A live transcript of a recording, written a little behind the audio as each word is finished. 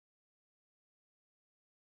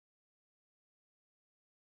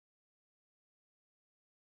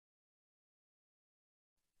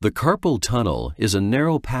The carpal tunnel is a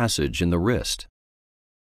narrow passage in the wrist.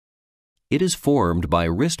 It is formed by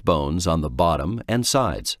wrist bones on the bottom and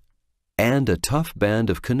sides, and a tough band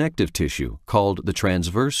of connective tissue called the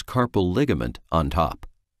transverse carpal ligament on top.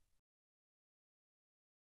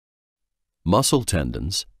 Muscle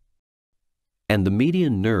tendons and the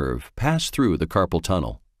median nerve pass through the carpal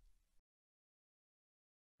tunnel.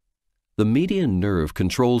 The median nerve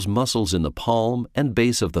controls muscles in the palm and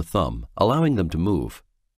base of the thumb, allowing them to move.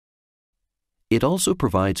 It also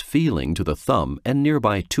provides feeling to the thumb and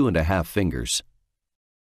nearby 2.5 fingers.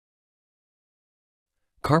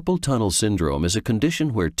 Carpal tunnel syndrome is a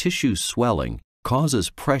condition where tissue swelling causes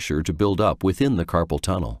pressure to build up within the carpal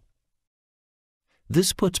tunnel.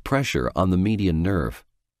 This puts pressure on the median nerve.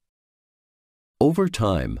 Over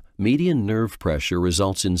time, median nerve pressure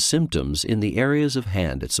results in symptoms in the areas of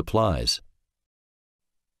hand it supplies.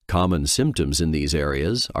 Common symptoms in these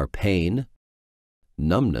areas are pain,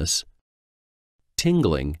 numbness,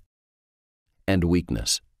 tingling, and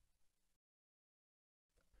weakness.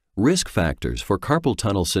 Risk factors for carpal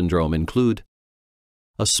tunnel syndrome include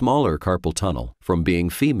a smaller carpal tunnel from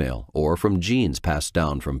being female or from genes passed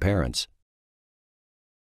down from parents,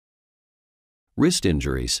 wrist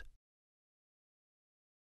injuries,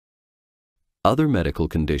 other medical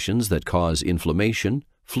conditions that cause inflammation,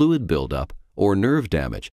 fluid buildup, or nerve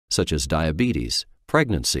damage such as diabetes,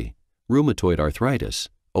 pregnancy, rheumatoid arthritis,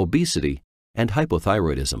 obesity, and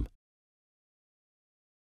hypothyroidism,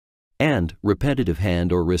 and repetitive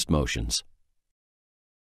hand or wrist motions.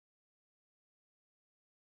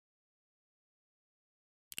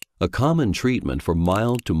 A common treatment for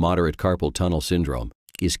mild to moderate carpal tunnel syndrome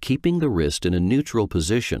is keeping the wrist in a neutral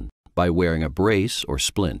position by wearing a brace or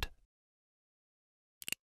splint.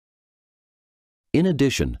 In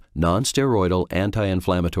addition, non-steroidal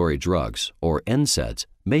anti-inflammatory drugs, or NSAIDs,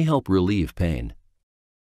 may help relieve pain.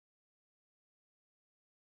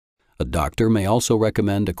 A doctor may also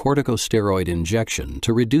recommend a corticosteroid injection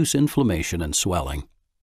to reduce inflammation and swelling.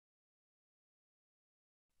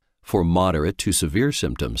 For moderate to severe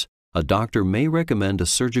symptoms, a doctor may recommend a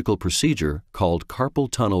surgical procedure called carpal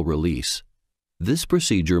tunnel release. This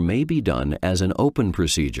procedure may be done as an open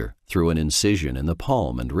procedure through an incision in the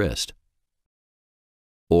palm and wrist,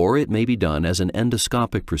 or it may be done as an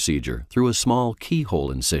endoscopic procedure through a small keyhole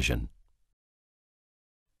incision.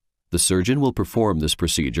 The surgeon will perform this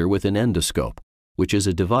procedure with an endoscope, which is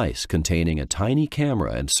a device containing a tiny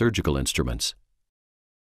camera and surgical instruments.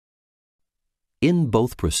 In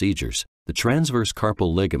both procedures, the transverse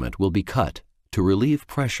carpal ligament will be cut to relieve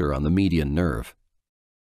pressure on the median nerve.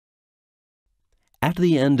 At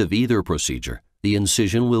the end of either procedure, the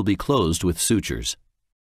incision will be closed with sutures.